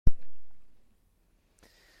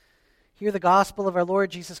Hear the gospel of our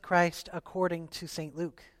Lord Jesus Christ according to St.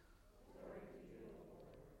 Luke.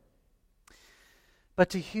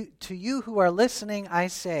 But to you who are listening, I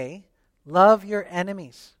say, love your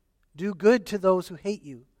enemies. Do good to those who hate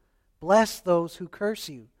you. Bless those who curse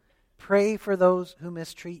you. Pray for those who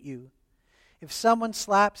mistreat you. If someone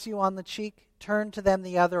slaps you on the cheek, turn to them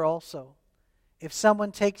the other also. If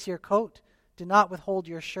someone takes your coat, do not withhold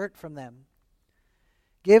your shirt from them.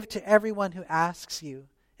 Give to everyone who asks you,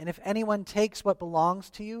 and if anyone takes what belongs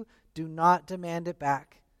to you, do not demand it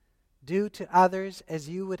back. Do to others as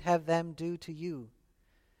you would have them do to you.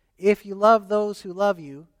 If you love those who love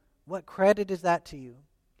you, what credit is that to you?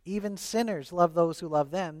 Even sinners love those who love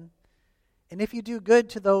them. And if you do good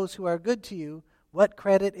to those who are good to you, what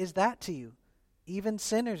credit is that to you? Even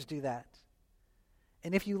sinners do that.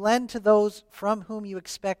 And if you lend to those from whom you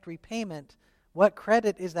expect repayment, what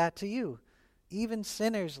credit is that to you? Even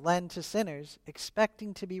sinners lend to sinners,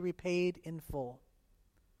 expecting to be repaid in full.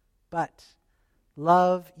 But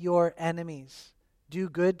love your enemies, do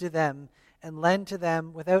good to them, and lend to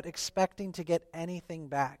them without expecting to get anything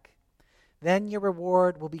back. Then your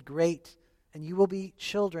reward will be great, and you will be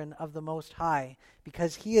children of the Most High,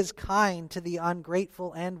 because He is kind to the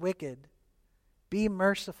ungrateful and wicked. Be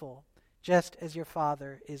merciful, just as your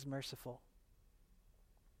Father is merciful.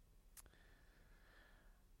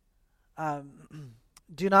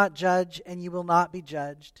 Do not judge, and you will not be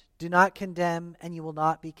judged. Do not condemn, and you will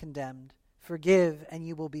not be condemned. Forgive, and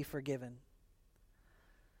you will be forgiven.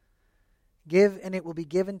 Give, and it will be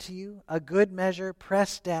given to you. A good measure,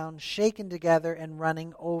 pressed down, shaken together, and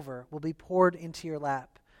running over, will be poured into your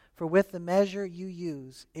lap. For with the measure you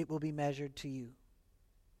use, it will be measured to you.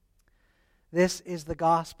 This is the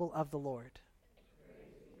gospel of the Lord.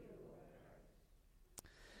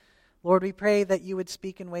 Lord, we pray that you would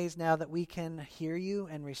speak in ways now that we can hear you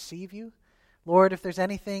and receive you. Lord, if there's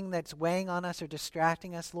anything that's weighing on us or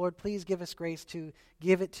distracting us, Lord, please give us grace to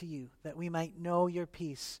give it to you, that we might know your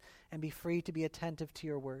peace and be free to be attentive to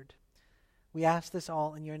your word. We ask this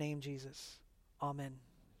all in your name, Jesus. Amen.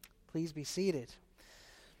 Please be seated.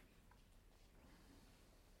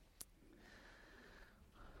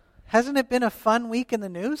 Hasn't it been a fun week in the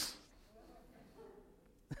news?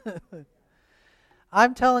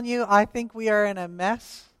 I'm telling you, I think we are in a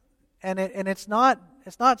mess, and it's not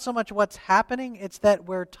so much what's happening, it's that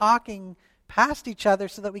we're talking past each other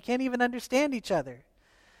so that we can't even understand each other.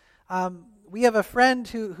 We have a friend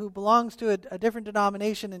who belongs to a different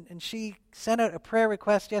denomination, and she sent out a prayer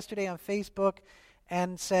request yesterday on Facebook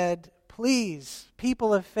and said, please,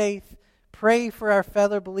 people of faith, pray for our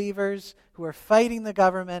fellow believers who are fighting the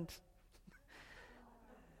government.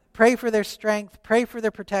 Pray for their strength, pray for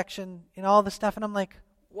their protection, and all this stuff. And I'm like,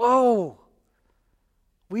 whoa,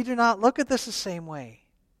 we do not look at this the same way.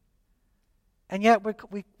 And yet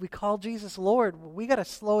we call Jesus Lord. We got to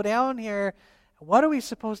slow down here. What are we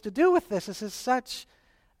supposed to do with this? This is such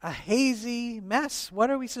a hazy mess. What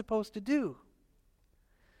are we supposed to do?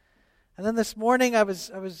 And then this morning I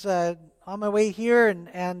was on my way here,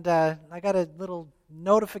 and I got a little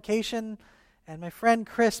notification, and my friend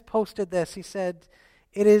Chris posted this. He said,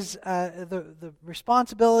 it is the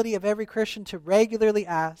responsibility of every Christian to regularly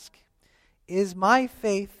ask, is my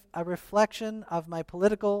faith a reflection of my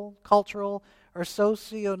political, cultural, or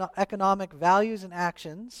socioeconomic values and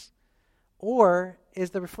actions, or is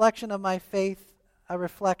the reflection of my faith a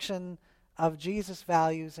reflection of Jesus'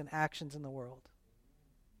 values and actions in the world?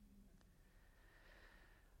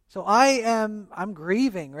 So I'm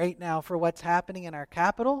grieving right now for what's happening in our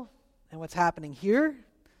capital and what's happening here.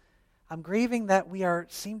 I'm grieving that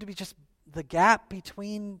seem to be just the gap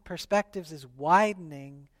between perspectives is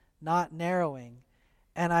widening, not narrowing.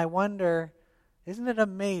 And I wonder, isn't it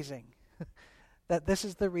amazing that this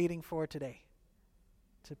is the reading for today?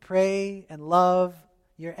 To pray and love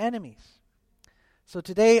your enemies. So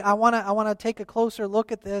today I want to take a closer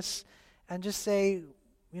look at this and just say,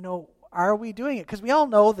 are we doing it? Because we all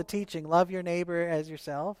know the teaching, love your neighbor as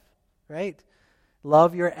yourself, right?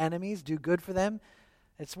 Love your enemies, do good for them.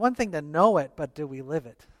 It's one thing to know it, but do we live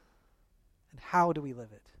it? And how do we live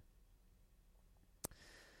it?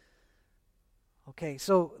 Okay,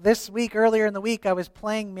 so earlier in the week, I was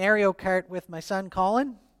playing Mario Kart with my son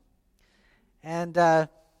Colin, and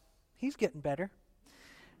he's getting better.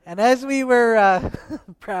 And as we were,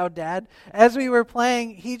 proud dad, as we were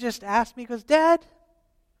playing, he just asked me, he goes, Dad,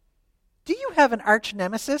 do you have an arch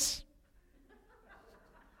nemesis?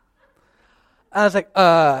 I was like,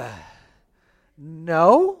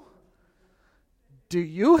 no. Do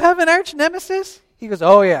you have an arch nemesis? He goes,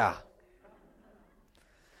 oh yeah.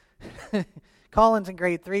 Colin's in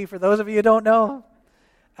grade 3, for those of you who don't know.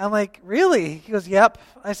 I'm like, really? He goes, yep.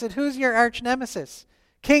 I said, who's your arch nemesis?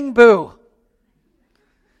 King Boo,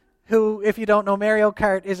 who, if you don't know, Mario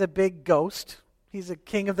Kart is a big ghost. He's a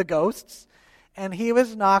king of the ghosts. And he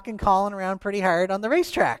was calling around pretty hard on the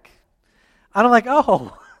racetrack. And I'm like,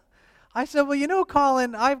 oh. I said, well, you know,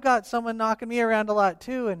 Colin, I've got someone knocking me around a lot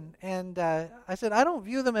too. And I said, I don't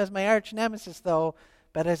view them as my arch nemesis, though,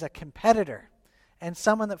 but as a competitor and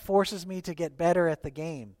someone that forces me to get better at the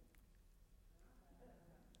game.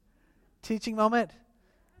 Teaching moment,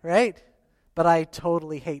 right? But I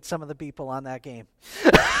totally hate some of the people on that game.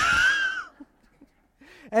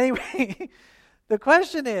 Anyway, the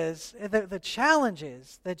question is, the challenge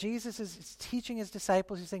is that Jesus is teaching his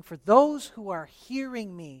disciples. He's saying, for those who are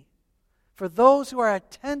hearing me, for those who are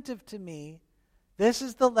attentive to me, this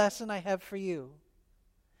is the lesson I have for you.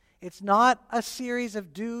 It's not a series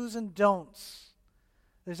of do's and don'ts.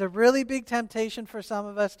 There's a really big temptation for some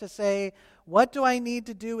of us to say, what do I need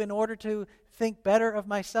to do in order to think better of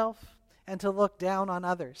myself and to look down on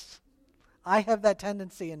others? I have that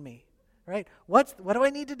tendency in me, right? What do I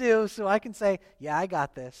need to do so I can say, yeah, I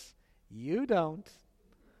got this. You don't.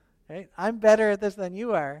 Right? I'm better at this than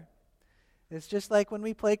you are. It's just like when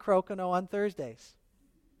we play Crokinole on Thursdays.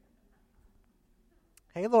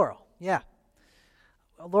 Hey, Laurel. Yeah.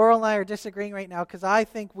 Laurel and I are disagreeing right now because I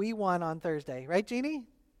think we won on Thursday. Right, Jeannie?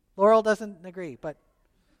 Laurel doesn't agree, but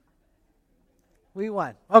we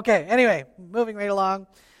won. Okay, anyway, moving right along.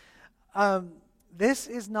 This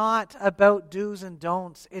is not about do's and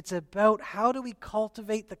don'ts. It's about how do we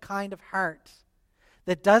cultivate the kind of heart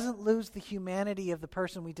that doesn't lose the humanity of the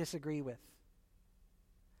person we disagree with.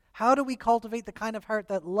 How do we cultivate the kind of heart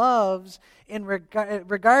that loves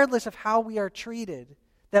regardless of how we are treated,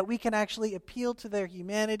 that we can actually appeal to their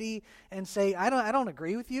humanity and say, I don't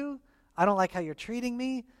agree with you. I don't like how you're treating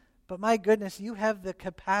me. But my goodness, you have the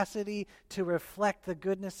capacity to reflect the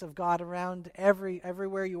goodness of God around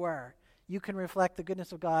everywhere you are. You can reflect the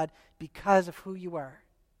goodness of God because of who you are.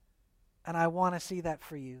 And I want to see that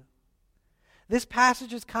for you. This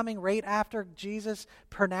passage is coming right after Jesus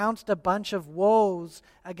pronounced a bunch of woes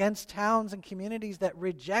against towns and communities that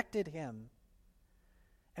rejected him.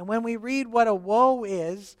 And when we read what a woe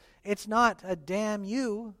is, it's not a damn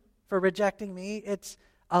you for rejecting me. It's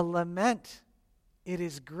a lament. It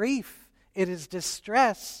is grief. It is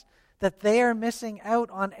distress that they are missing out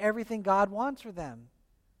on everything God wants for them.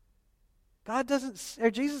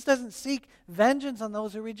 Jesus doesn't seek vengeance on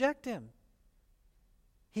those who reject him.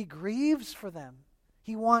 He grieves for them.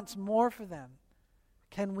 He wants more for them.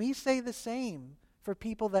 Can we say the same for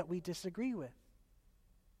people that we disagree with?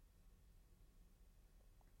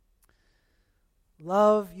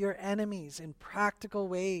 Love your enemies in practical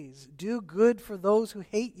ways. Do good for those who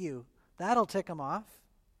hate you. That'll tick them off.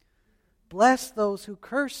 Bless those who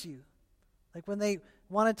curse you. Like when they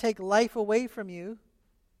want to take life away from you.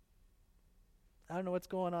 I don't know what's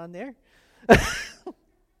going on there.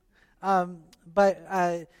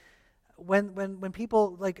 But when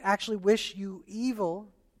people like actually wish you evil,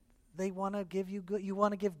 they want to give you good. You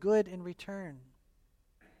want to give good in return.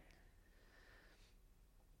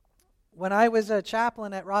 When I was a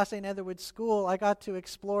chaplain at Ross A. Netherwood School, I got to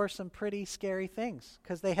explore some pretty scary things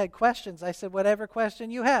because they had questions. I said, whatever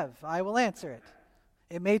question you have, I will answer it.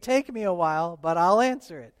 It may take me a while, but I'll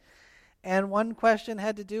answer it. And one question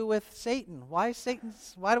had to do with Satan. Why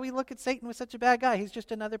do we look at Satan as such a bad guy? He's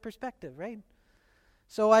just another perspective, right?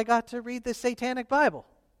 So I got to read the Satanic Bible.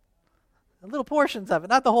 Little portions of it,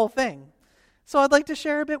 not the whole thing. So I'd like to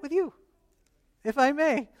share a bit with you, if I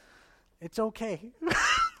may. It's okay.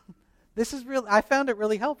 I found it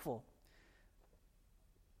really helpful.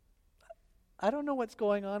 I don't know what's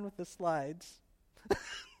going on with the slides.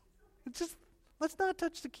 Let's not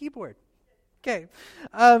touch the keyboard. Okay.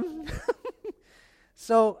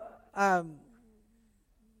 So,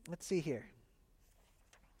 let's see here.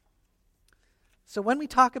 So when we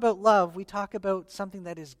talk about love, we talk about something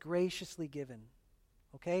that is graciously given.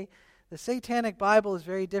 Okay? The Satanic Bible is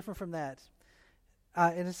very different from that.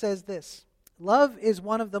 And it says this: love is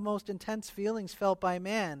one of the most intense feelings felt by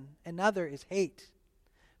man. Another is hate.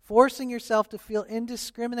 Forcing yourself to feel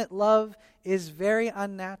indiscriminate love is very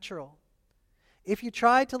unnatural. If you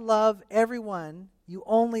try to love everyone, you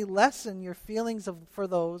only lessen your feelings for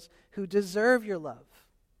those who deserve your love.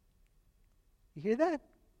 You hear that?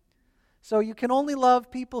 So you can only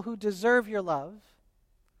love people who deserve your love.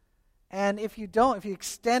 And if you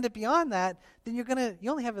extend it beyond that, then you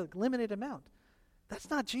only have a limited amount. That's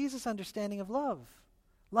not Jesus' understanding of love.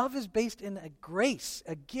 Love is based in a grace,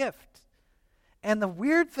 a gift. And the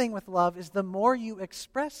weird thing with love is the more you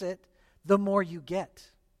express it, the more you get.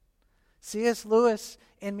 C.S. Lewis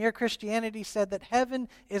in Mere Christianity said that heaven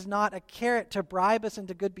is not a carrot to bribe us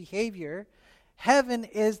into good behavior. Heaven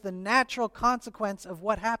is the natural consequence of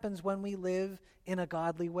what happens when we live in a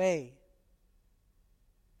godly way.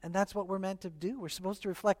 And that's what we're meant to do. We're supposed to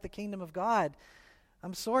reflect the kingdom of God.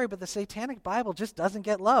 I'm sorry, but the Satanic Bible just doesn't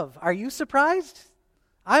get love. Are you surprised?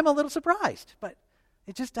 I'm a little surprised, but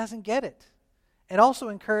it just doesn't get it. It also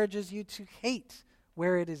encourages you to hate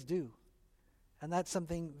where it is due. And that's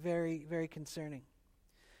something very, very concerning.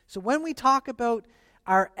 So when we talk about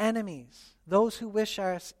our enemies, those who wish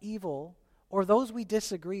us evil, or those we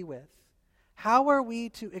disagree with, how are we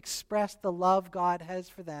to express the love God has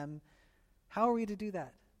for them? How are we to do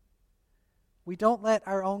that? We don't let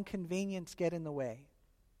our own convenience get in the way.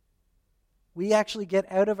 We actually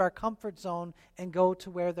get out of our comfort zone and go to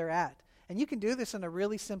where they're at. And you can do this in a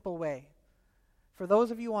really simple way. For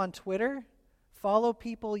those of you on Twitter, follow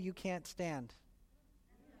people you can't stand.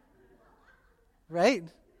 Right?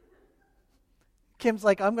 Kim's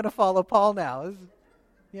like, I'm going to follow Paul now.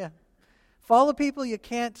 Yeah. Follow people you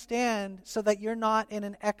can't stand so that you're not in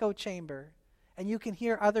an echo chamber and you can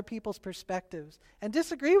hear other people's perspectives and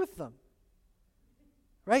disagree with them.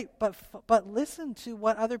 Right? But listen to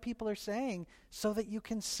what other people are saying so that you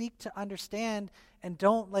can seek to understand and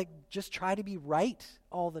don't just try to be right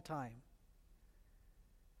all the time.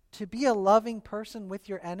 To be a loving person with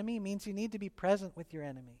your enemy means you need to be present with your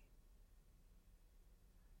enemy.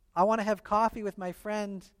 I want to have coffee with my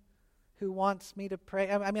friend who wants me to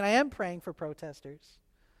pray. I mean, I am praying for protesters,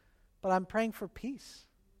 but I'm praying for peace.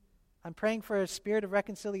 I'm praying for a spirit of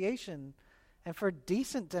reconciliation and for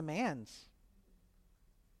decent demands.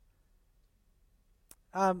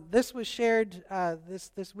 This was shared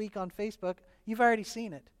this week on Facebook. You've already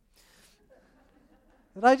seen it.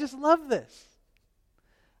 But I just love this.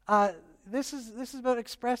 This is about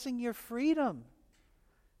expressing your freedom.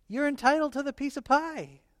 You're entitled to the piece of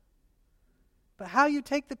pie. But how you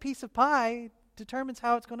take the piece of pie determines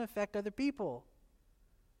how it's going to affect other people.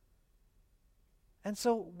 And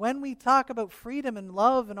so when we talk about freedom and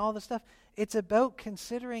love and all this stuff, it's about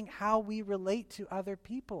considering how we relate to other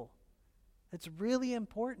people. It's really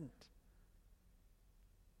important.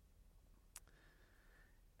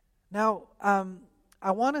 Now,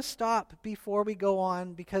 I want to stop before we go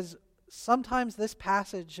on because sometimes this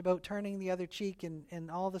passage about turning the other cheek and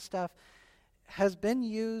all the stuff has been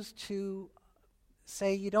used to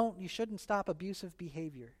say you shouldn't stop abusive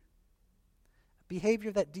behavior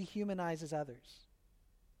that dehumanizes others.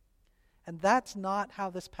 And that's not how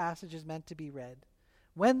this passage is meant to be read.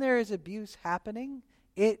 When there is abuse happening,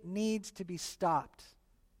 it needs to be stopped.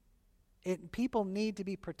 People need to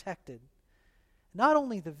be protected. Not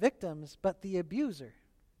only the victims, but the abuser.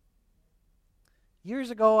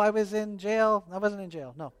 Years ago, I was in jail. I wasn't in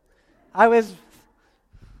jail, no. I was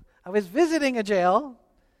visiting a jail,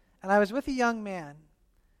 and I was with a young man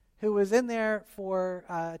who was in there for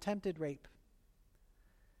attempted rape.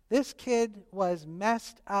 This kid was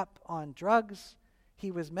messed up on drugs.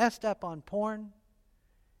 He was messed up on porn.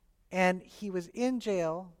 And he was in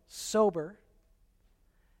jail, sober,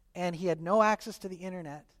 and he had no access to the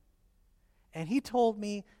internet. And he told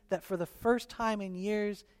me that for the first time in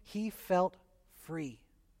years, he felt free.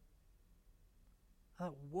 I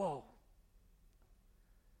thought, whoa.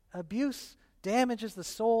 Abuse damages the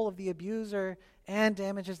soul of the abuser and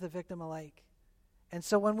damages the victim alike. And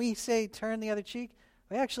so when we say turn the other cheek,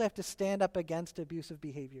 we actually have to stand up against abusive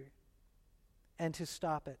behavior and to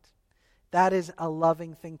stop it. That is a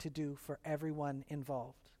loving thing to do for everyone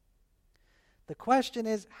involved. The question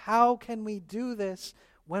is, how can we do this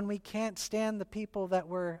when we can't stand the people that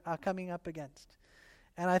we're coming up against?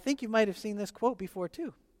 And I think you might have seen this quote before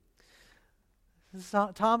too. This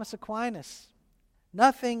is Thomas Aquinas.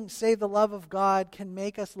 Nothing save the love of God can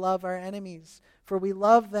make us love our enemies, for we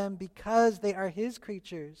love them because they are His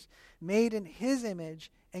creatures, made in His image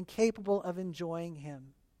and capable of enjoying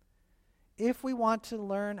Him. If we want to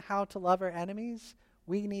learn how to love our enemies,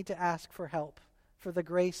 we need to ask for help, for the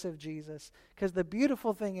grace of Jesus. Because the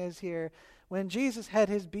beautiful thing is here, when Jesus had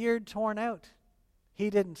His beard torn out, He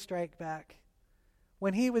didn't strike back.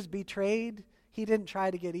 When He was betrayed, He didn't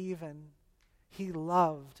try to get even. He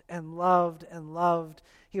loved and loved and loved.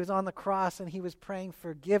 He was on the cross and He was praying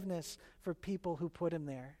forgiveness for people who put Him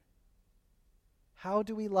there. How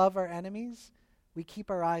do we love our enemies? We keep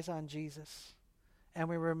our eyes on Jesus and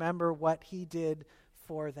we remember what He did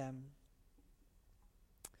for them.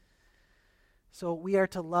 So we are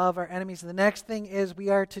to love our enemies. The next thing is we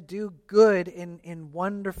are to do good in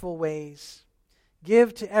wonderful ways.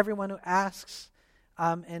 Give to everyone who asks.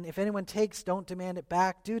 And if anyone takes, don't demand it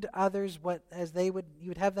back. Do to others what you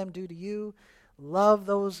would have them do to you.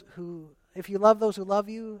 if you love those who love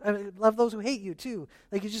you, love those who hate you too.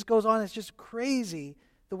 Like, it just goes on. It's just crazy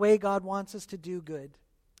the way God wants us to do good.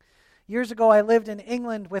 Years ago, I lived in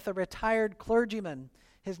England with a retired clergyman.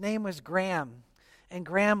 His name was Graham, and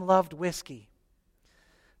Graham loved whiskey.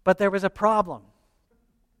 But there was a problem.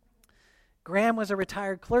 Graham was a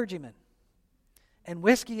retired clergyman, and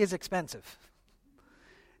whiskey is expensive.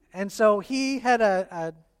 And so he had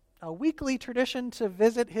a weekly tradition to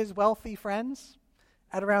visit his wealthy friends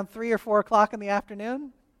at around 3 or 4 o'clock in the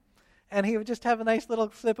afternoon, and he would just have a nice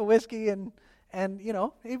little sip of whiskey, and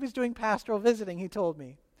he was doing pastoral visiting, he told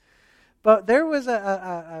me. But there was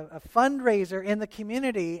a fundraiser in the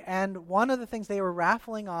community, and one of the things, they were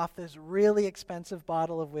raffling off this really expensive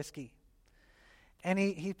bottle of whiskey. And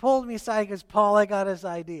he pulled me aside. He goes, "Paul, I got his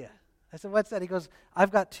idea." I said, "What's that?" He goes,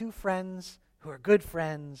 "I've got 2 friends who are good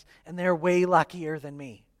friends, and they're way luckier than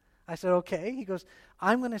me." I said, "Okay." He goes,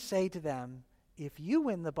 "I'm going to say to them, if you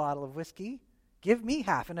win the bottle of whiskey, give me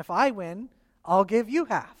half. And if I win, I'll give you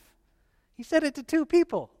half." He said it to 2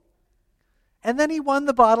 people. And then he won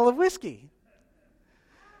the bottle of whiskey.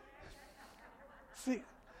 See,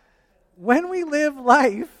 when we live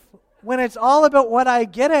life, when it's all about what I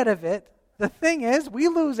get out of it, the thing is, we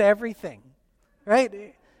lose everything,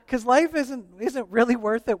 right? Because life isn't really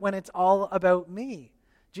worth it when it's all about me.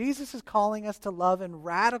 Jesus is calling us to love in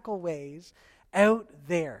radical ways out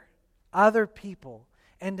there, other people,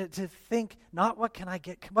 and to think not what can I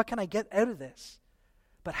get out of this,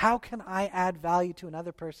 but how can I add value to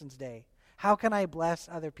another person's day? How can I bless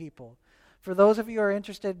other people? For those of you who are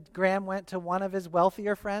interested, Graham went to one of his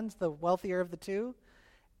wealthier friends, the wealthier of the 2,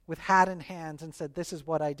 with hat in hands, and said, "This is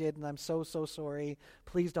what I did, and I'm so, so sorry.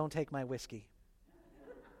 Please don't take my whiskey."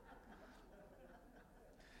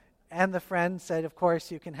 And the friend said, "Of course,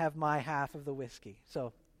 you can have my half of the whiskey."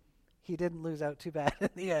 So he didn't lose out too bad in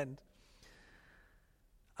the end.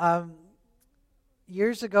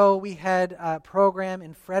 Years ago, we had a program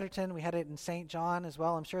in Fredericton. We had it in St. John as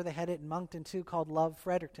well. I'm sure they had it in Moncton too, called Love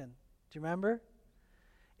Fredericton. Do you remember?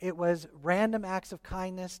 It was random acts of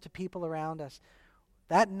kindness to people around us.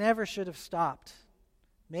 That never should have stopped.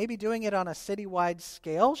 Maybe doing it on a citywide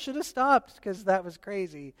scale should have stopped, because that was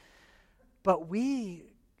crazy. But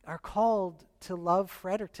we are called to love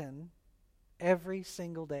Fredericton every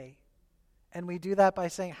single day. And we do that by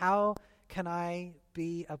saying, how can I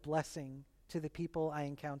be a blessing to the people I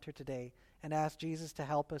encounter today? And ask Jesus to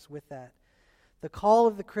help us with that. The call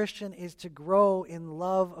of the Christian is to grow in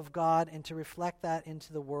love of God and to reflect that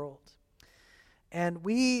into the world. And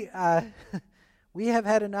we have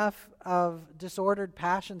had enough of disordered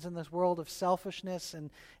passions in this world of selfishness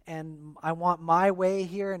and I want my way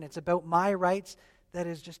here and it's about my rights, that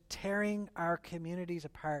is just tearing our communities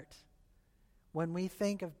apart. When we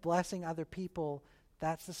think of blessing other people,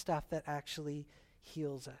 that's the stuff that actually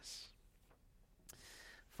heals us.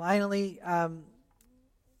 Finally,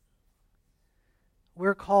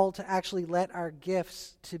 we're called to actually let our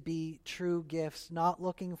gifts to be true gifts, not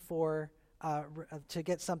looking for to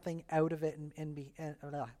get something out of it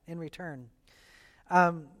in return.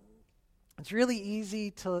 It's really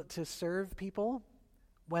easy to serve people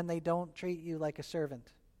when they don't treat you like a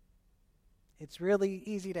servant. It's really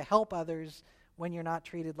easy to help others when you're not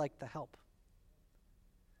treated like the help.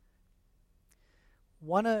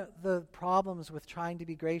 One of the problems with trying to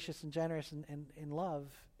be gracious and generous and in love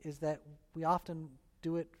is that we often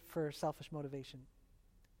do it for selfish motivation.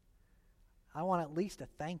 I want at least a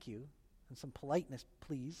thank you and some politeness,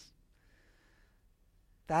 please.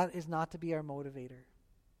 That is not to be our motivator.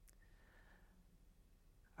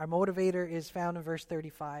 Our motivator is found in verse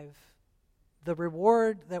 35. The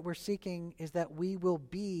reward that we're seeking is that we will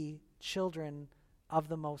be children of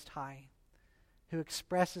the Most High, who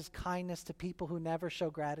expresses kindness to people who never show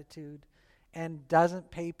gratitude and doesn't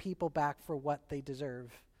pay people back for what they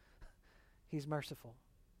deserve. He's merciful.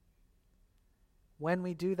 When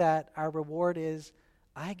we do that, our reward is,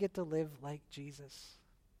 I get to live like Jesus,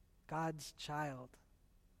 God's child.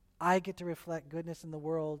 I get to reflect goodness in the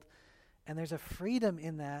world, and there's a freedom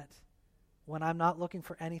in that when I'm not looking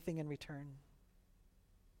for anything in return.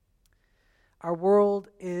 Our world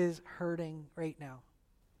is hurting right now,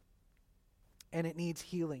 and it needs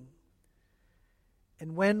healing.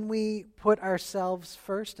 And when we put ourselves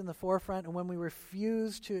first in the forefront, and when we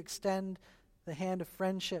refuse to extend the hand of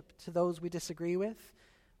friendship to those we disagree with,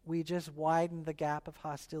 we just widen the gap of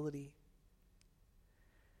hostility.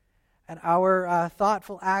 And our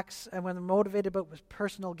thoughtful acts, and when they're motivated with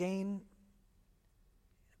personal gain,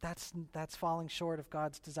 that's falling short of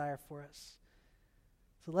God's desire for us.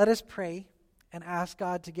 So let us pray and ask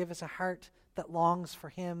God to give us a heart that longs for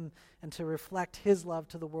Him and to reflect His love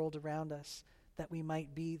to the world around us, that we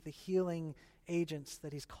might be the healing agents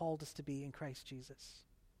that he's called us to be in Christ Jesus.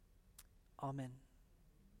 Amen.